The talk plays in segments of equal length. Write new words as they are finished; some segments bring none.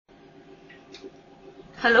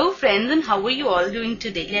Hello friends, and how are you all doing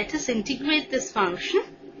today? Let us integrate this function.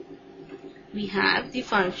 We have the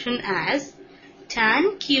function as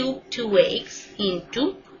tan cube 2x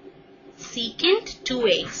into secant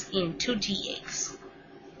 2x into dx.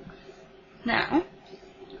 Now,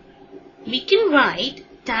 we can write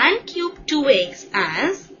tan cube 2x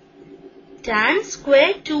as tan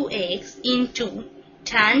square 2x into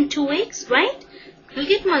tan 2x, right? It will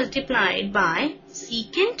get multiplied by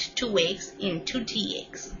secant 2x into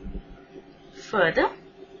dx. Further,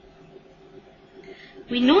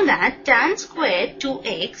 we know that tan square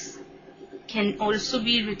 2x can also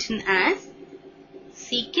be written as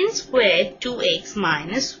secant square 2x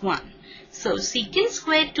minus 1. So, secant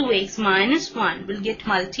square 2x minus 1 will get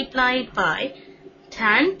multiplied by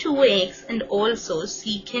tan 2x and also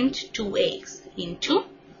secant 2x into,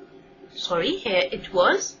 here it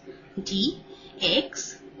was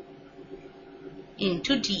dx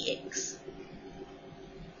into dx.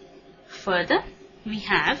 Further, we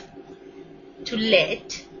have to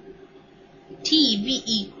let t be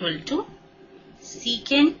equal to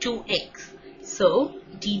secant 2x. So,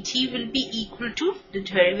 dt will be equal to the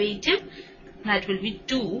derivative, that will be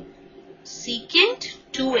 2 secant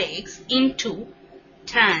 2x into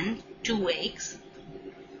tan 2x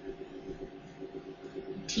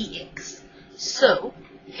dx. So,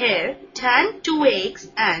 here tan 2x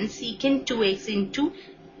and secant 2x into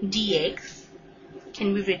dx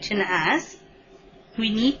can be written as, we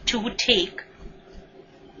need to take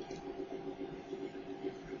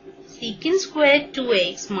secant square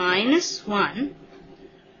 2x minus 1,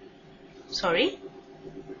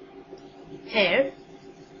 here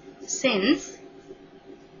since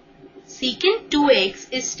secant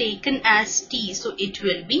 2x is taken as t, so it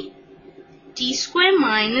will be t square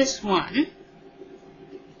minus 1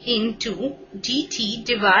 into dt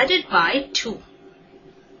divided by 2.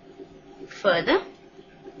 Further,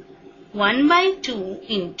 1 by 2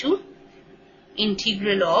 into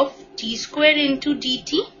integral of t square into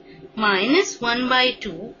dt minus 1 by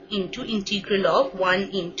 2 into integral of 1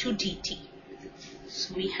 into dt.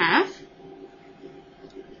 So, we have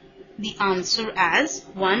the answer as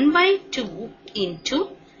 1 by 2 into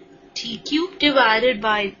t cube divided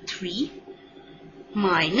by 3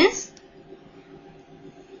 minus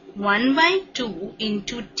 1 by 2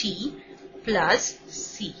 into t plus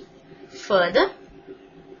c. Further,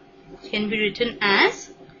 can be written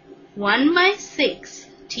as 1 by 6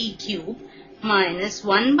 t cube minus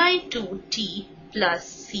 1 by 2 t plus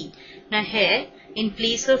c. Now here, in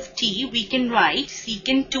place of t, we can write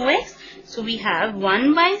secant 2x. So, we have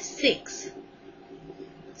 1 by 6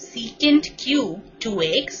 secant cube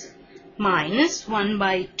 2x minus 1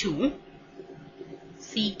 by 2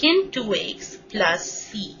 secant 2x plus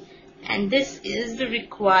c. And this is the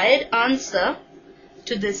required answer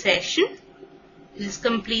to this session. This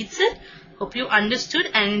completes it. Hope you understood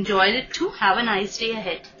and enjoyed it too. Have a nice day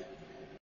ahead.